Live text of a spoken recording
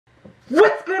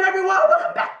What's good, everyone?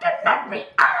 Welcome back to NunReacts.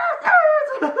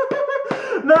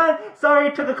 Man, sorry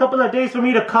it took a couple of days for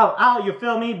me to come out, you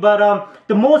feel me? But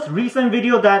the most recent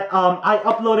video that I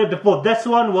uploaded before this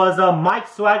one was Mike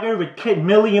Swagger with Kid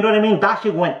Millie, you know what I mean? That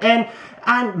shit went in,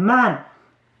 and man,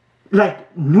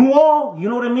 like, Newell, you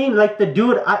know what I mean? Like, the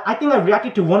dude, I think I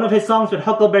reacted to one of his songs with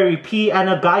Huckleberry P and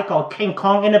a guy called King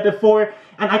Kong in it before.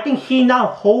 And I think he now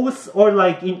hosts, or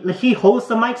like, he hosts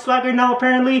the Mike Swagger now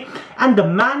apparently. And the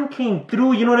man came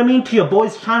through, you know what I mean, to your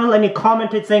boy's channel, and he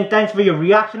commented saying thanks for your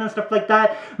reaction and stuff like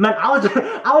that. Man, I was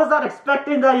not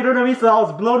expecting that, you know what I mean? So I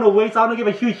was blown away. So I want to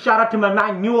give a huge shout out to my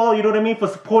man Newell, you know what I mean, for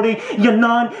supporting your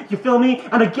nun, you feel me?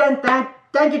 And again, thank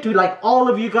you to like all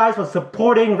of you guys for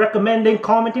supporting, recommending,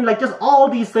 commenting, like just all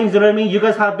these things, you know what I mean? You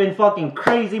guys have been fucking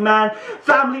crazy, man.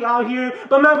 Family out here.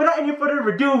 But man, without any further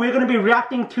ado, we're gonna be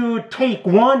reacting to Take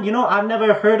One. You know, I've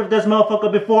never heard of this motherfucker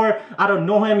before. I don't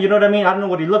know him, you know what I mean? I don't know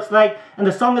what he looks like. And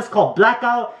the song is called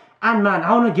Blackout. And man,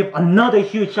 I want to give another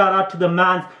huge shout out to the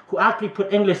man who actually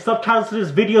put English subtitles to this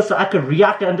video so I could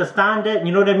react and understand it,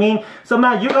 you know what I mean? So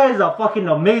man, you guys are fucking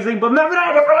amazing. But man,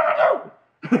 without any further ado,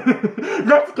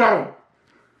 let's get it.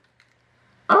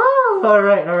 Oh,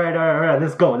 alright,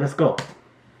 let's go.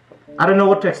 I don't know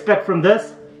what to expect from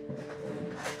this.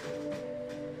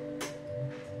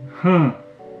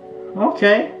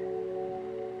 Okay.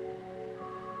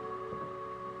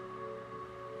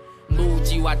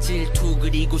 무지와 질투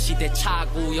그리고 시대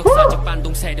차고 역사적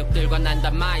반동 세력들과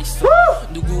난담아 있어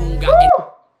누군가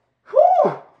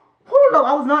Hold on,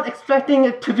 I was not expecting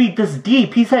it to be this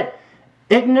deep. He said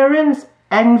ignorance,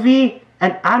 envy,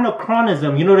 and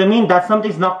anachronism, you know what I mean? That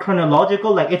something's not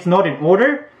chronological, like it's not in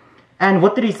order. And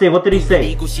what did he say?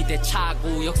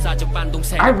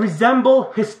 I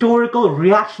resemble historical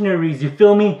reactionaries, you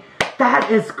feel me? That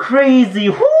is crazy.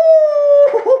 Woo!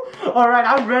 Alright,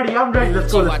 I'm ready.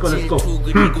 Let's go.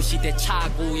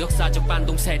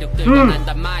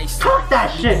 Talk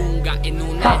that shit.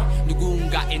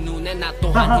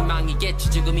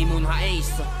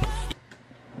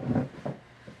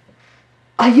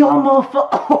 Yo,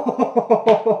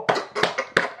 motherfucker.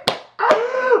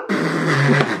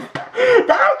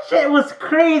 That shit was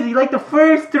crazy. Like the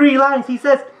first three lines, he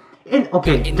says,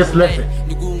 okay, just listen.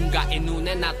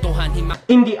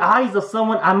 In the eyes of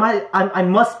someone, I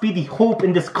must be the hope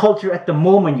in this culture at the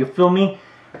moment, you feel me?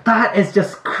 That is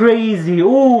just crazy.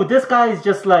 Ooh, this guy is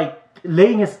just like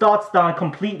laying his thoughts down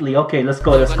completely. Okay, let's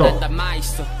go.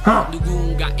 Huh?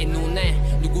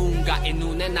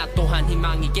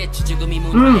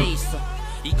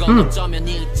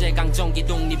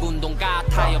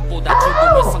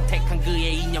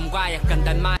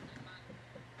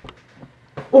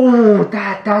 Oh,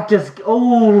 that just,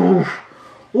 oh,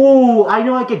 I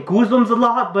know I get goosebumps a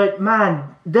lot, but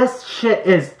man, this shit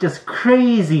is just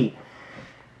crazy.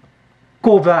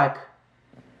 Go back.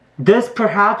 This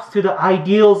perhaps to the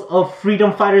ideals of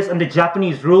freedom fighters under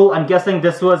Japanese rule. I'm guessing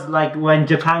this was like when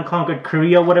Japan conquered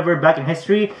Korea, whatever, back in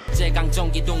history.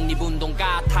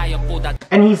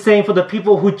 And he's saying for the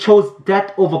people who chose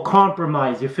death over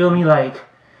compromise, you feel me? Like,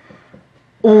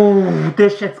 oh,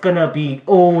 this shit's gonna be,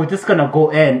 oh, this gonna go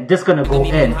in. He's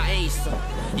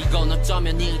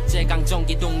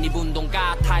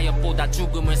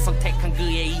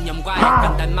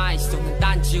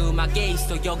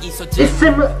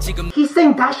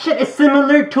saying that shit is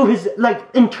similar to his, like,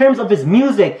 in terms of his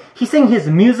music. He's saying his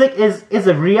music is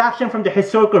a reaction from the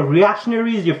historical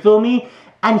reactionaries, you feel me?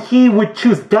 And he would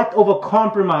choose death over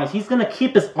compromise. He's gonna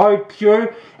keep his art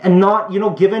pure and not, you know,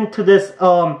 given to this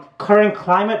current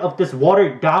climate of this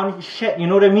watered down shit, you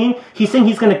know what I mean? He's saying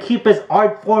he's gonna keep his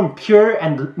art form pure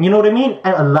and, you know what I mean?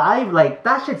 And alive. Like,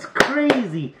 that shit's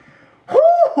crazy.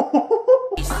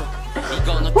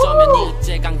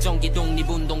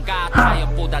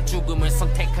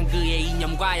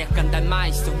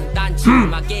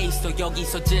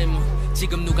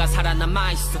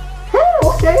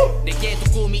 Okay.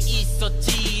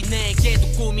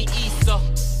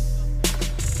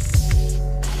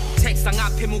 책상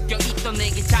앞에 묶여 있던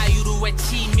내게 자유를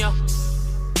외치며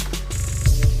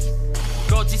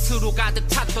거짓으로 가득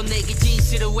찼던 내게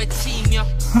진실을 외치며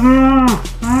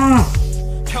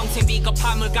평생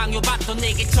비겁함을 강요받던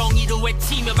내게 정의를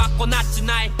외치며 바꿔놨지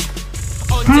날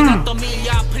언제나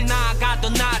떠밀려 앞을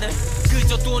나아가던 나를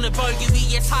그저 돈을 벌기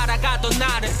위해 살아가던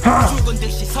나를 죽은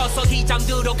듯이 서서히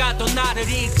잠들어가던 나를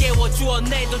일깨워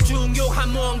주었네도 중요한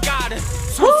무언가를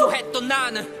소소했던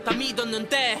나는 다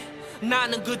믿었는데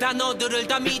나는 그 단어들을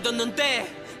다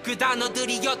믿었는데 그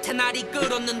단어들이 여태 날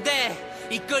이끌렸는데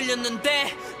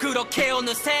그렇게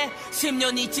어느새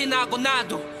 10년이 지나고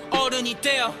나도 어른이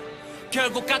되어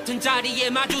결국 같은 자리에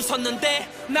마주섰는데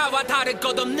나와 다를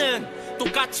것 없는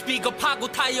똑같이 비겁하고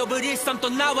타협을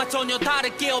일삼던 나와 전혀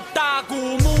다를 게 없다고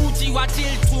무지와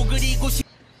질투 그리고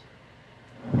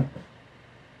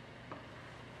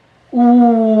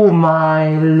Oh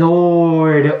my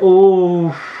lord.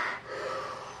 Oh.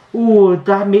 Ooh,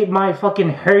 that made my fucking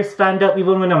hair stand up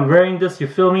even when I'm wearing this, you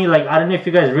feel me? Like, I don't know if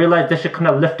you guys realize this shit kind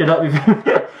of lifted up.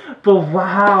 But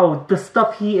wow, the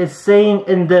stuff he is saying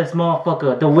in this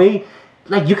motherfucker, the way,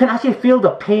 like, you can actually feel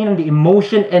the pain and the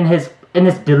emotion in his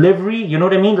delivery, you know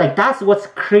what I mean? Like, that's what's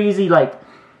crazy. Like,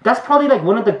 that's probably like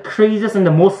one of the craziest and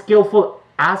the most skillful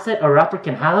asset a rapper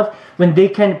can have, when they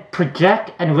can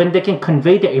project and when they can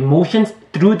convey their emotions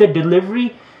through the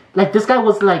delivery. Like, this guy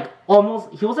was like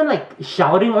almost, he wasn't like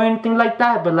shouting or anything like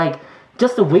that, but like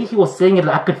just the way he was saying it,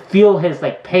 like, I could feel his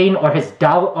like pain or his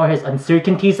doubt or his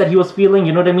uncertainties that he was feeling,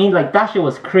 you know what I mean? Like, that shit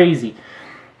was crazy.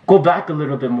 Go back a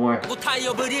little bit more.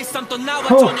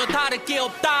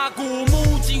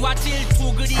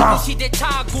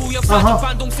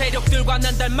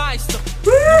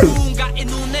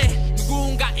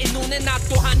 누군가의 눈에 나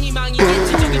또한 희망이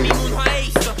있지 저기 미문화에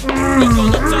있어 이건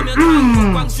어쩌면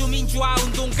한국 광주 민주화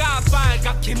운동가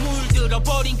빨갛게 물들어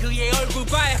버린 그의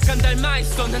얼굴과 약간 닮아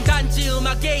있어 난 단지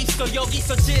음악에 있어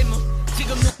여기서 질문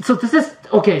So this is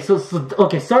okay,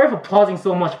 okay, sorry for pausing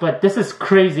so much, but this is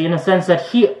crazy in a sense that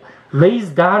he lays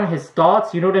down his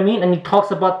thoughts, you know what I mean, and he talks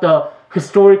about the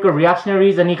historical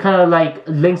reactionaries and he kind of like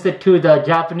links it to the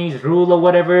Japanese rule or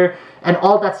whatever and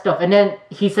all that stuff, and then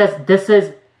he says this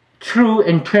is true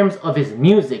in terms of his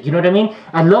music, you know what I mean?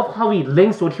 I love how he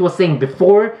links what he was saying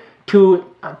before to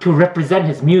represent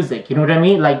his music, you know what I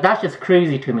mean? Like, that's just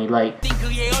crazy to me, like.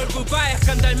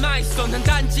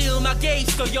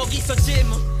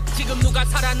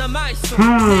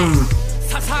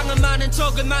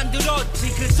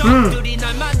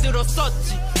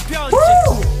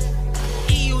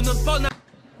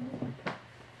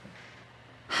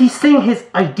 He's saying his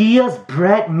ideas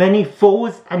bred many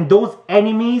foes and those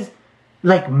enemies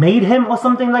like made him or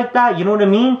something like that, you know what I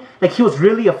mean? Like, he was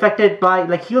really affected by,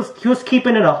 like, he was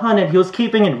keeping it 100, he was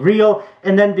keeping it real,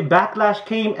 and then the backlash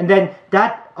came and then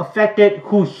that affected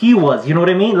who he was, you know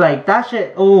what I mean? Like, that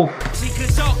shit, oh.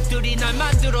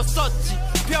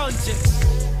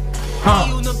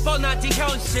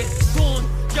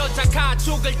 여자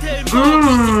가족을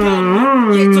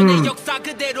들먹이지 예전의 역사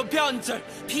그대로 변절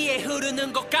피해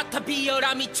흐르는 것 같아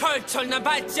비열함이 철철 난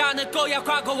밟지 않을 거야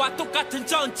과거와 똑같은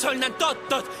전철 난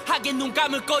떳떳 하게 눈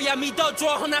감을 거야 믿어줘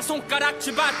허나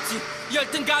손가락질 받지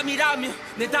열등감이라며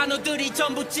내 단어들이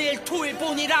전부 질투일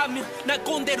뿐이라며 난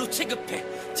꼰대로 취급해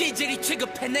지질이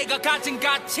취급해 내가 가진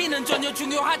가치는 전혀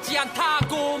중요하지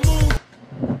않다고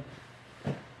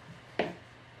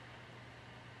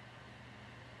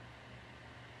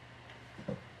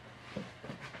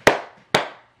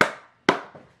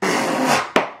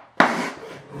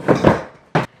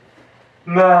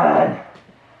Man,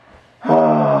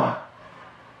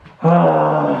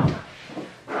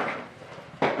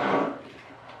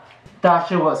 that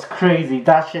shit was crazy.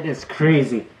 That shit is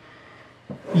crazy.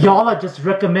 Y'all are just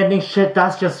recommending shit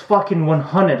that's just fucking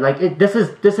 100. Like, this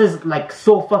is like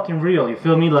so fucking real. You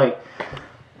feel me? Like,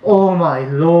 oh my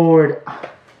lord.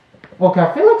 Okay,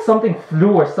 I feel like something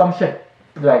flew or some shit.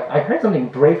 Like, I heard something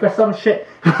break or some shit.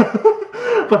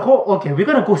 But okay, we're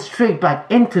gonna go straight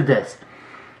back into this.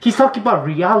 He's talking about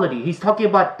reality. He's talking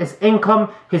about his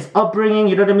income, his upbringing,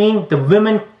 you know what I mean? The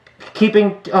women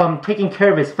taking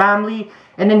care of his family.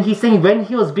 And then he's saying when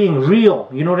he was being real,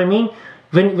 you know what I mean?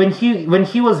 When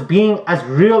he was being as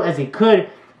real as he could,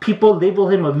 people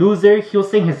labeled him a loser. He was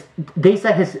saying they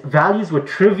said his values were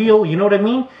trivial, you know what I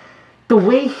mean? The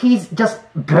way he's just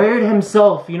buried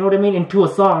himself, you know what I mean, into a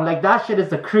song, like, that shit is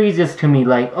the craziest to me,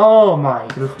 like, oh my.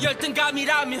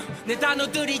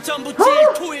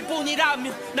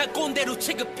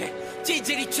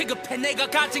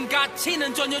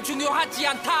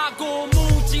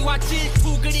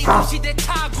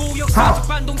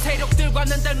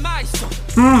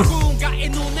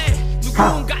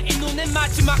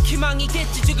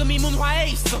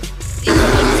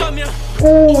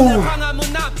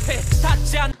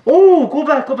 Oh, go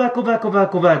back,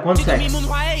 one sec.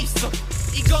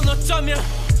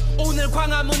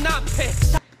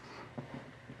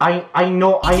 I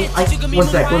know, one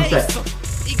sec.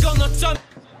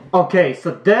 Okay,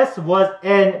 so this was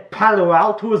in Palo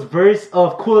Alto's verse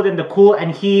of Cooler Than the Cool,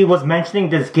 and he was mentioning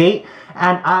this gate,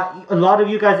 and a lot of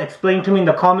you guys explained to me in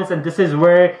the comments, and this is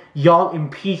where y'all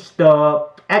impeached the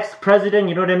ex-president,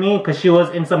 you know what I mean, because she was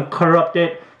in some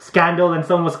corrupted scandal and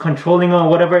someone was controlling her or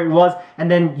whatever it was, and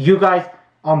then you guys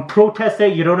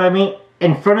protested, you know what I mean,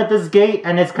 in front of this gate,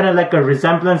 and it's kind of like a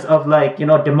resemblance of like, you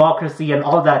know, democracy and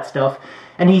all that stuff.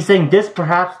 And he's saying this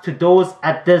perhaps to those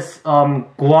at this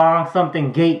Guang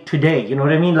something gate today. You know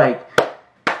what I mean? Like,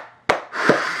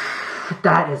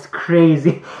 that is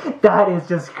crazy. That is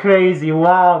just crazy.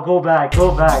 Wow, go back,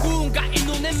 go back.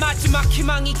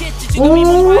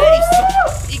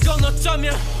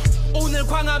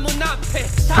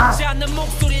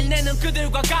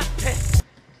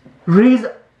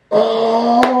 Reason.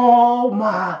 Oh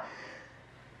my.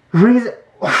 Reason.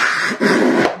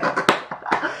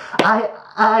 I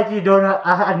actually don't have,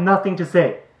 I had nothing to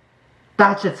say.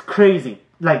 That's just crazy.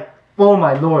 Like, oh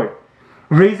my lord.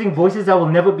 Raising voices that will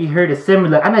never be heard is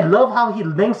similar. And I love how he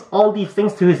links all these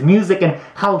things to his music and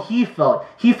how he felt.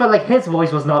 He felt like his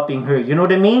voice was not being heard. You know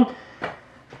what I mean?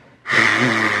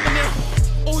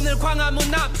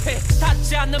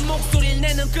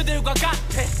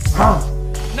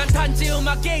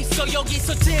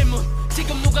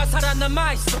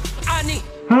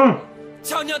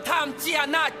 전혀 닮지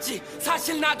않았지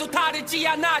사실 나도 다르지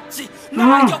않았지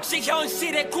나 역시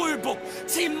현실의 굴복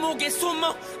침묵에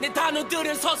숨어 내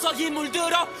단어들은 서서히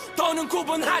물들어 더는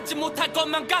구분하지 못할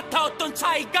것만 같아 어떤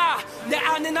차이가 내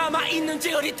안에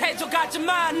남아있는지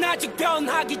흐릿해져가지만 아직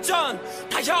변하기 전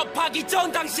타협하기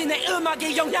전 당신의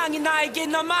음악의 영향이 나에게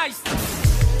남아있어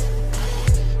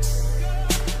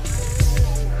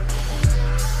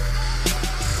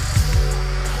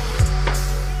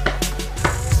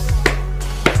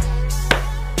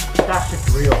That shit's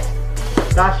real.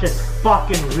 That shit's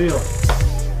fucking real.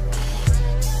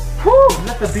 Whew!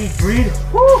 Let the beat breathe.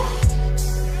 Whew!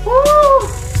 Whew!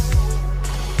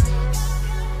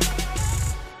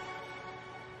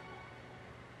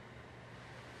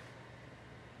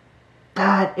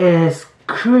 That is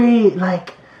crazy.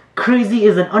 Like, crazy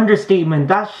is an understatement.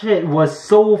 That shit was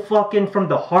so fucking from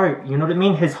the heart. You know what I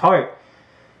mean? His heart.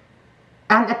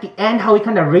 And at the end, how he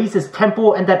kind of raised his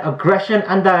tempo and that aggression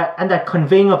and that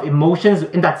conveying of emotions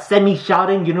in that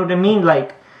semi-shouting, you know what I mean?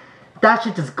 Like, that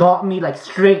shit just got me like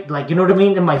straight, like, you know what I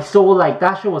mean? In my soul, like,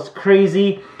 that shit was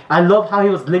crazy. I loved how he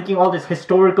was linking all these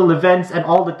historical events and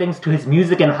all the things to his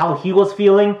music and how he was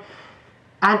feeling.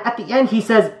 And at the end, he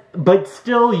says, but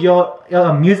still your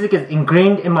music is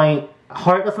ingrained in my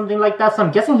heart or something like that. So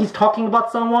I'm guessing he's talking about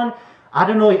someone. I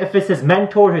don't know if it's his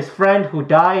mentor, his friend who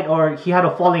died, or he had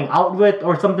a falling out with,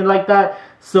 or something like that.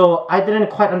 So I didn't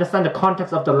quite understand the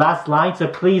context of the last line, so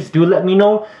please do let me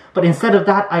know. But instead of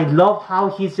that, I love how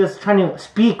he's just trying to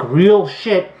speak real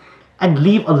shit and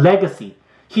leave a legacy.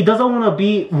 He doesn't want to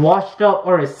be washed up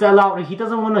or a sellout, or he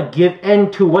doesn't want to give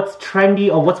in to what's trendy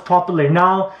or what's popular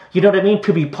now, you know what I mean,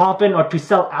 to be poppin' or to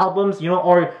sell albums, you know,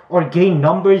 or gain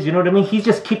numbers, you know what I mean. He's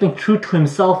just keeping true to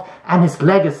himself and his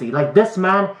legacy. Like, this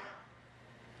man,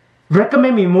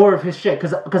 recommend me more of his shit,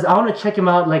 because I want to check him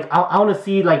out. Like, I want to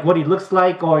see like what he looks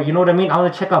like, or you know what I mean, I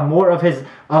want to check out more of his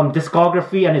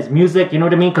discography and his music, you know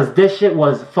what I mean, because this shit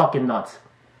was fucking nuts.